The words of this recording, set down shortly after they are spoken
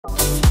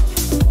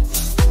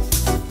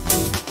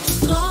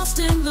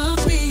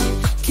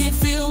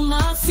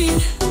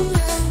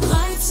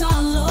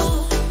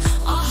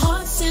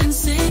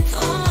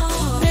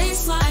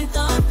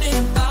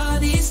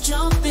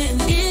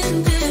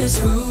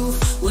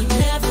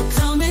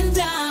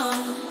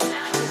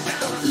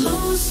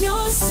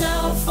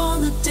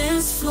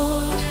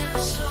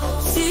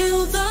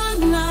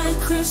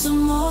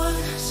some more.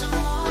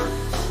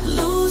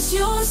 Lose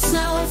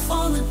yourself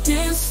on the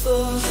dance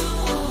floor.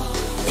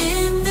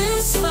 In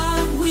this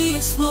vibe we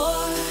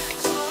explore.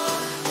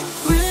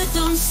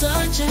 Rhythm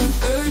surging,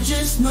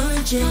 urges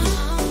merging.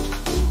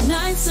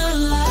 Nights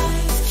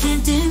alive,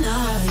 can't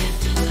deny.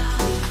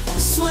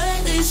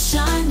 Sweat is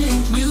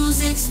shining,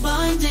 music's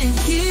binding.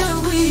 Here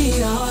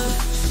we are.